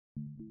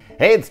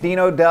Hey, it's Dean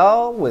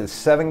Odell with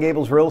 7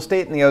 Gables Real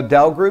Estate in the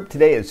Odell Group.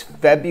 Today is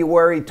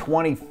February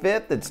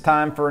 25th. It's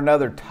time for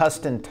another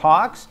Tustin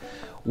Talks.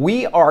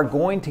 We are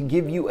going to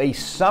give you a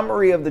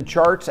summary of the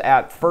charts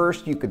at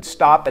first. You could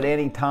stop at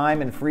any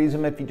time and freeze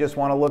them if you just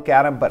want to look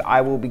at them, but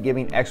I will be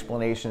giving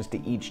explanations to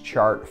each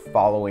chart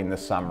following the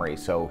summary.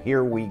 So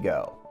here we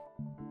go.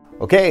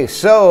 Okay,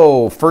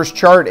 so first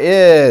chart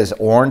is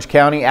Orange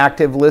County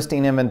active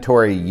listing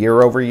inventory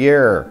year over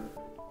year.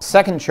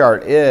 Second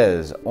chart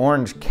is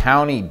Orange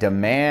County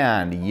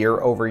demand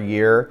year over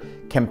year,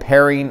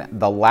 comparing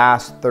the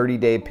last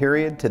 30-day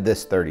period to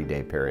this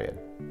 30-day period.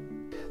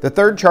 The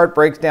third chart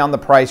breaks down the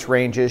price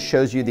ranges,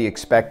 shows you the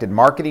expected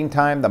marketing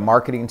time, the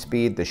marketing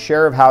speed, the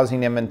share of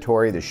housing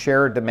inventory, the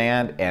share of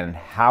demand, and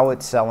how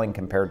it's selling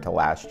compared to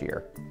last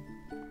year.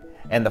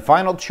 And the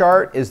final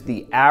chart is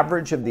the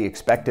average of the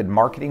expected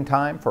marketing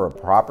time for a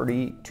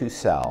property to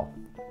sell.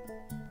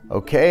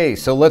 Okay,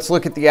 so let's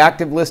look at the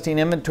active listing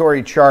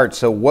inventory chart.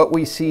 So what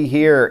we see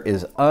here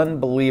is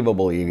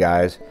unbelievable, you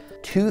guys.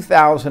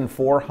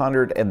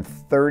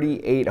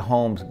 2,438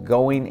 homes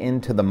going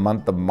into the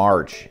month of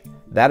March.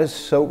 That is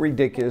so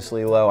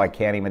ridiculously low, I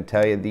can't even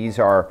tell you. These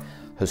are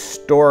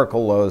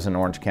historical lows in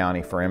Orange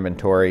County for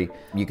inventory.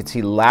 You can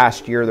see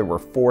last year there were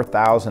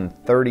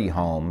 4,030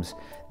 homes.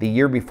 The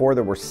year before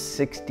there were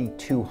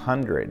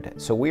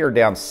 6,200. So we are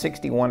down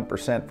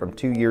 61% from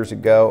 2 years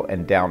ago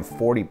and down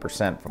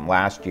 40% from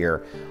last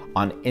year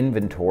on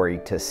inventory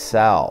to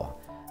sell.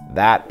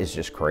 That is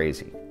just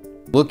crazy.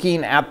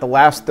 Looking at the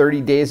last 30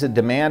 days of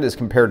demand as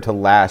compared to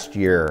last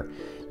year,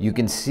 you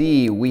can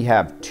see we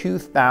have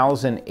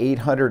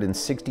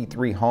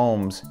 2,863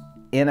 homes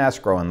in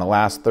escrow in the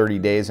last 30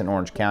 days in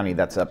Orange County.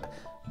 That's up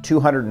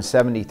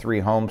 273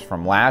 homes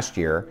from last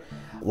year.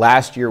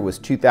 Last year was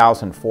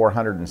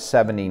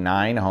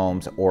 2,479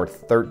 homes, or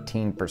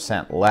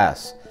 13%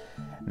 less.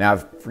 Now,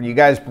 for you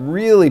guys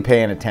really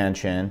paying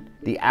attention,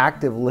 the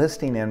active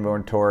listing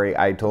inventory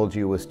I told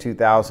you was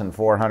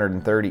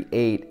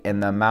 2,438,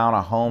 and the amount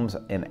of homes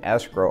in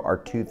escrow are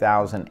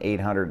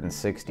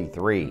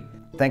 2,863.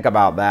 Think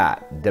about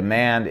that.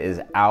 Demand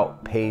is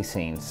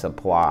outpacing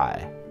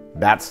supply.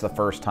 That's the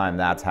first time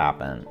that's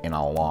happened in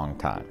a long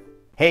time.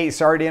 Hey,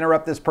 sorry to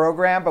interrupt this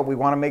program, but we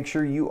want to make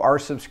sure you are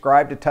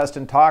subscribed to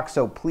Tustin Talk,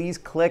 so please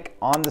click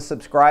on the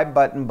subscribe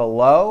button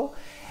below.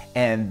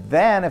 And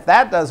then if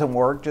that doesn't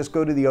work, just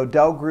go to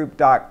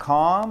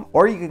theodellgroup.com,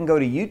 or you can go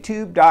to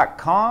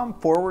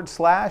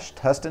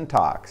youtube.com/Tustin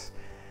Talks.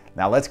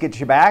 Now let's get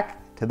you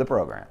back to the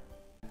program.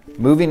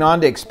 Moving on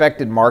to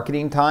expected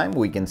marketing time,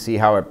 we can see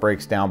how it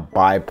breaks down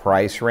by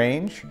price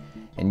range.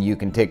 And you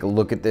can take a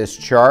look at this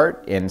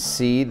chart and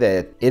see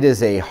that it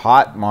is a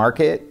hot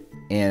market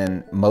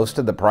in most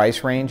of the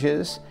price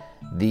ranges.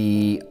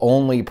 The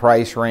only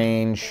price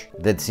range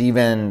that's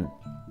even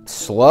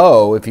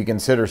slow, if you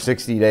consider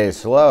 60 days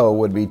slow,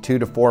 would be 2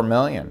 to 4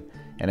 million.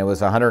 And it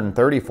was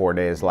 134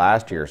 days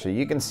last year. So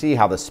you can see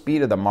how the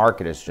speed of the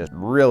market is just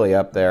really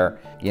up there.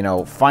 You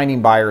know,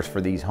 finding buyers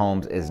for these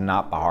homes is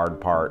not the hard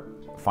part.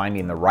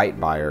 Finding the right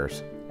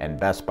buyers and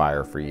best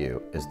buyer for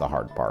you is the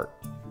hard part.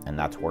 And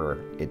that's where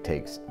it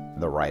takes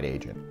the right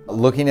agent.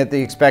 Looking at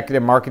the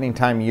expected marketing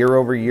time year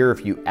over year,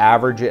 if you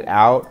average it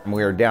out,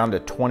 we are down to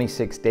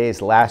 26 days.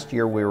 Last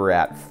year we were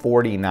at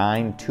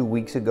 49. 2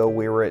 weeks ago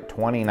we were at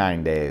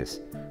 29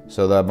 days.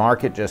 So the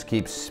market just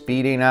keeps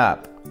speeding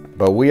up.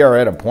 But we are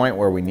at a point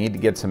where we need to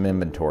get some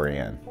inventory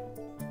in.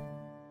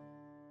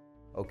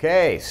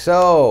 Okay,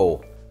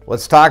 so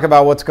let's talk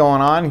about what's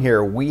going on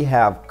here. We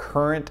have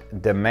current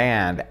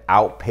demand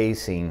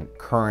outpacing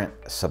current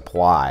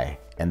supply,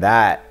 and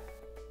that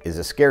is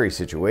a scary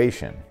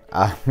situation.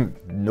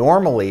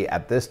 Normally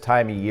at this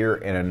time of year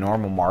in a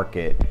normal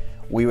market,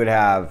 we would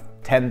have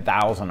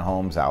 10,000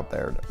 homes out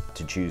there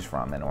to choose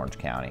from in Orange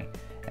County.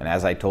 And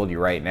as I told you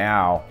right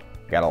now,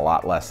 we got a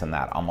lot less than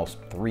that, almost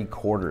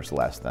 3/4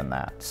 less than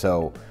that.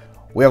 So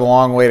we have a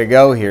long way to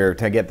go here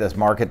to get this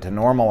market to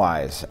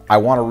normalize. I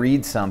want to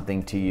read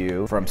something to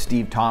you from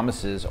Steve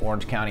Thomas's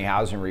Orange County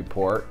Housing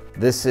Report.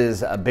 This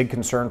is a big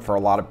concern for a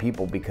lot of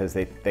people because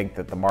they think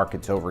that the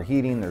market's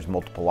overheating. There's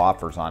multiple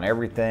offers on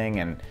everything,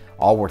 and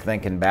all we're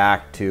thinking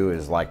back to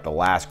is like the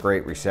last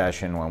Great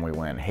Recession when we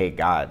went, hey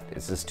God,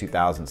 is this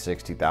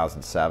 2006,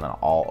 2007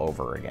 all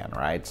over again,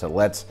 right? So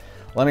let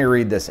me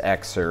read this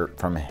excerpt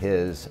from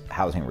his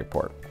housing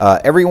report.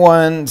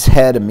 Everyone's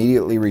head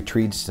immediately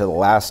retreats to the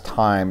last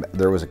time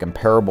there was a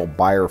comparable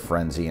buyer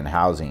frenzy in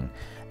housing,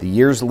 the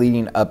years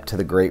leading up to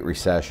the Great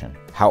Recession.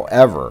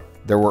 However,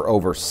 there were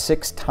over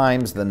 6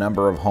 times the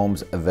number of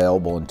homes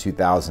available in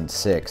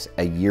 2006,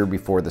 a year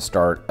before the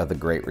start of the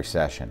Great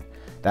Recession.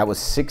 That was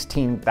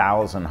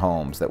 16,000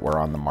 homes that were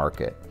on the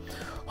market.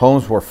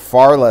 Homes were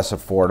far less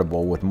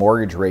affordable with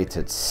mortgage rates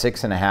at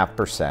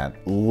 6.5%.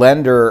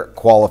 Lender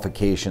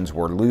qualifications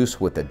were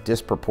loose with a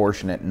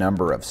disproportionate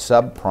number of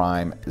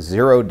subprime,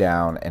 zero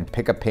down, and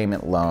pick-up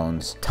payment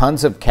loans,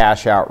 tons of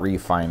cash out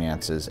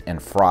refinances, and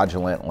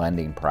fraudulent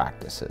lending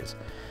practices.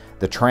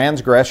 The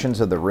transgressions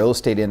of the real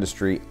estate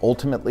industry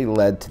ultimately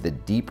led to the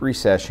deep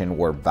recession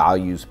where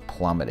values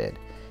plummeted.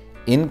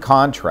 In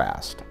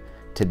contrast,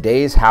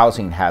 today's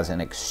housing has an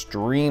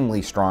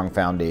extremely strong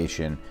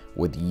foundation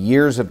with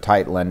years of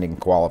tight lending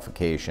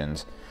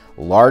qualifications,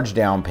 large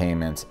down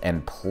payments,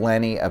 and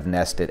plenty of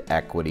nested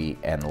equity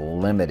and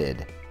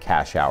limited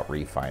cash out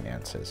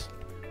refinances.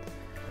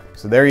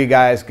 So there you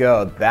guys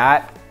go.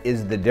 That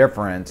is the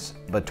difference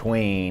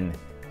between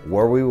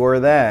where we were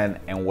then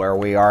and where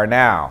we are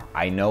now.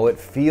 I know it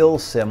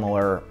feels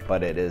similar,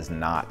 but it is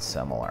not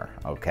similar,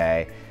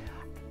 okay?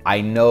 I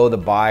know the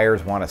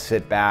buyers want to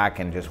sit back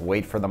and just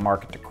wait for the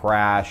market to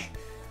crash.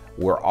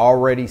 We're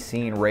already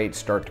seeing rates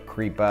start to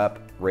creep up.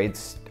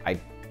 Rates, I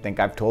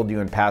think I've told you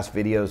in past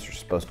videos, are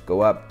supposed to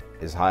go up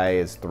as high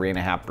as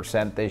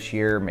 3.5% this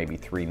year, maybe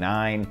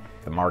 3.9%.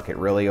 The market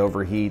really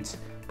overheats,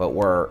 but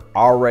we're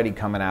already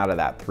coming out of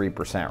that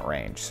 3%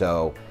 range.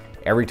 So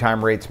every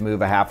time rates move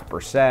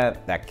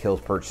 0.5%, that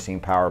kills purchasing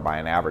power by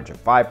an average of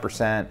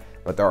 5%.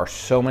 But there are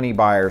so many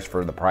buyers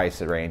for the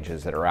price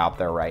ranges that are out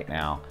there right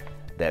now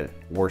that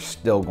we're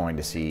still going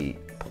to see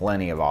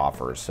plenty of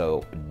offers.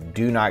 So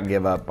do not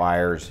give up,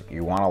 buyers.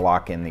 You want to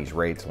lock in these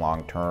rates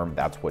long term.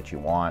 That's what you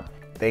want.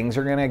 Things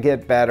are going to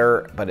get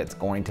better, but it's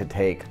going to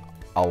take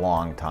a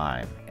long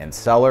time. And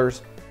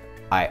sellers,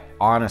 I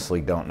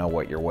honestly don't know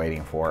what you're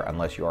waiting for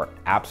unless you are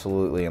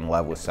absolutely in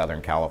love with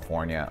Southern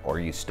California, or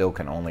you still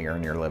can only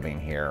earn your living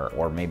here,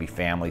 or maybe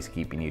family's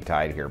keeping you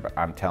tied here. But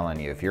I'm telling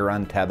you, if you're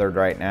untethered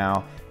right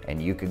now and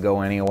you could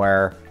go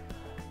anywhere,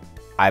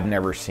 I've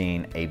never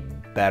seen a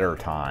better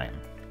time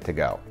to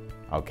go.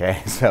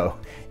 Okay, so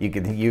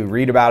you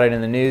read about it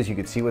in the news, you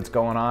can see what's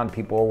going on.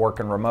 People are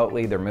working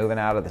remotely, they're moving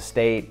out of the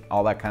state,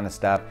 all that kind of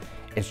stuff.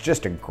 It's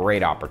just a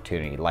great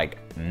opportunity, like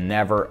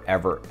never,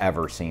 ever,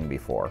 ever seen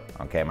before.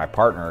 Okay, my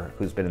partner,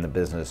 who's been in the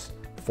business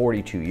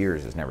 42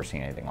 years, has never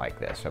seen anything like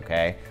this.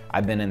 Okay,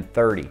 I've been in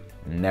 30,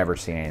 never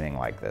seen anything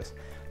like this.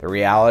 The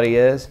reality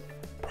is,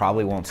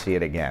 probably won't see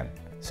it again.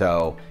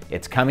 So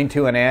it's coming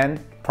to an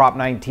end. Prop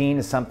 19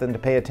 is something to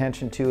pay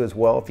attention to as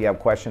well. If you have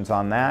questions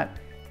on that,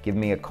 give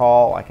me a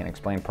call. I can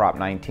explain Prop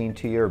 19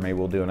 to you, or maybe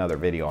we'll do another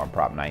video on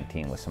Prop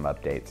 19 with some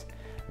updates.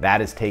 That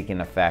is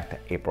taking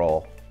effect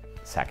April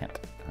 2nd,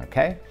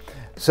 okay?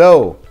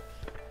 So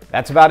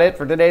that's about it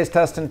for today's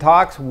Tustin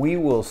Talks. We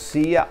will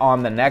see you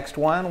on the next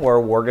one, where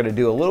we're gonna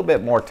do a little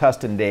bit more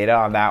Tustin data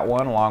on that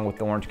one, along with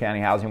the Orange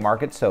County housing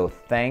market. So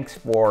thanks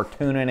for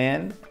tuning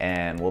in,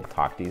 and we'll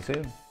talk to you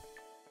soon.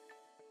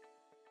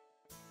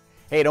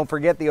 Hey, don't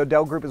forget, the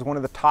Odell Group is one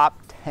of the top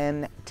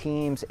 10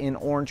 teams in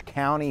Orange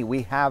County.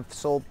 We have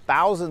sold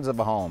thousands of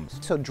homes.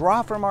 So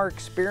draw from our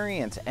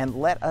experience and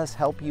let us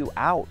help you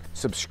out.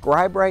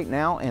 Subscribe right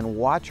now and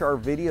watch our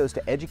videos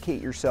to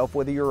educate yourself,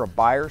 whether you're a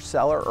buyer,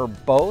 seller, or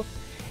both.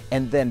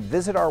 And then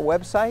visit our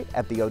website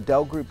at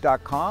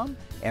theodellgroup.com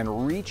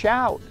and reach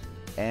out.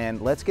 And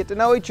let's get to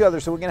know each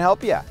other so we can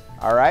help you.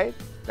 All right?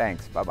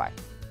 Thanks. Bye-bye.